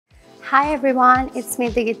Hi everyone, it's me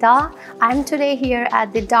Digita. I'm today here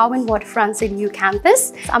at the Darwin Waterfront CDU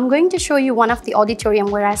campus. I'm going to show you one of the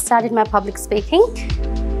auditorium where I started my public speaking.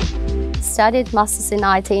 Studied Masters in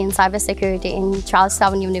IT and Cybersecurity in Charles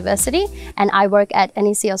Darwin University, and I work at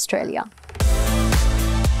NEC Australia.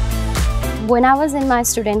 When I was in my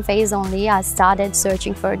student phase only, I started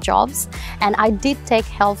searching for jobs, and I did take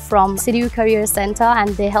help from CDU Career Center, and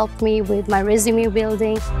they helped me with my resume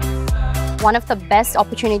building. One of the best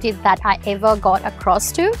opportunities that I ever got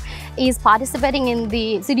across to is participating in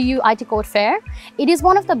the CDU IT Code Fair. It is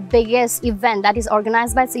one of the biggest events that is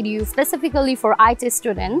organized by CDU specifically for IT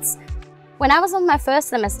students. When I was on my first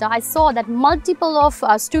semester, I saw that multiple of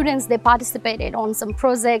students, they participated on some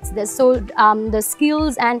projects, they showed the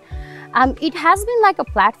skills, and it has been like a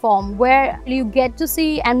platform where you get to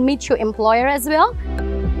see and meet your employer as well.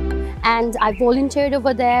 And I volunteered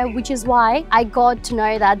over there, which is why I got to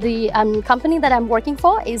know that the company that I'm working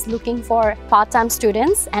for is looking for part-time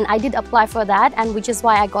students, and I did apply for that, and which is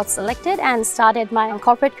why I got selected and started my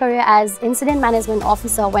corporate career as Incident Management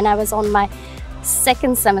Officer when I was on my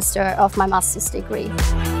second semester of my master's degree.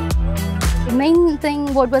 The main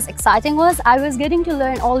thing what was exciting was I was getting to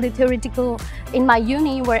learn all the theoretical in my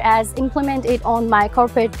uni, whereas implement it on my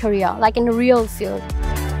corporate career, like in a real field.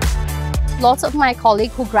 Lots of my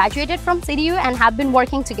colleagues who graduated from CDU and have been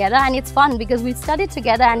working together, and it's fun because we studied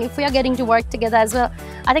together, and if we are getting to work together as well,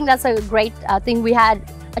 I think that's a great thing we had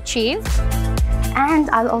achieved. And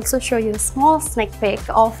I'll also show you a small sneak peek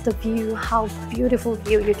of the view, how beautiful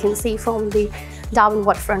view you can see from the Darwin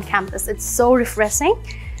Waterfront campus. It's so refreshing.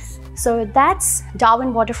 So that's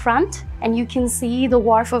Darwin Waterfront, and you can see the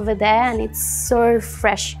wharf over there, and it's so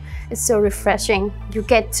fresh. It's so refreshing. You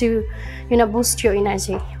get to, boost your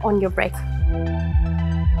energy on your break.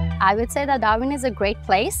 I would say that Darwin is a great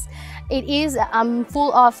place. It is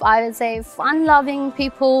full of, I would say, fun-loving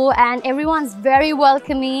people, and everyone's very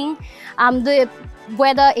welcoming. The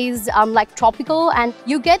weather is like tropical, and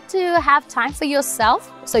you get to have time for yourself,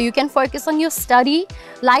 so you can focus on your study.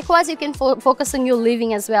 Likewise, you can focus on your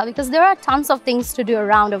living as well, because there are tons of things to do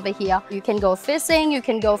around over here. You can go fishing, you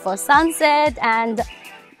can go for sunset, and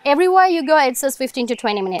everywhere you go, it's just 15 to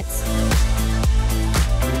 20 minutes.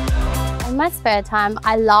 In my spare time,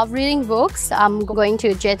 I love reading books. I'm going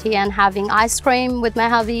to Jetty and having ice cream with my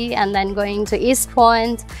hubby, and then going to East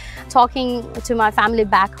Point, talking to my family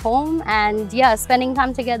back home, and yeah, spending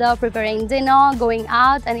time together, preparing dinner, going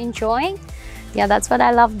out and enjoying. Yeah, that's what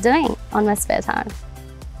I love doing on my spare time.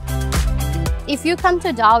 If you come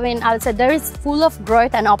to Darwin, I would say there is full of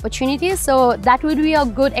growth and opportunities, so that would be a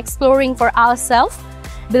good exploring for ourselves.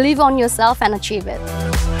 Believe on yourself and achieve it.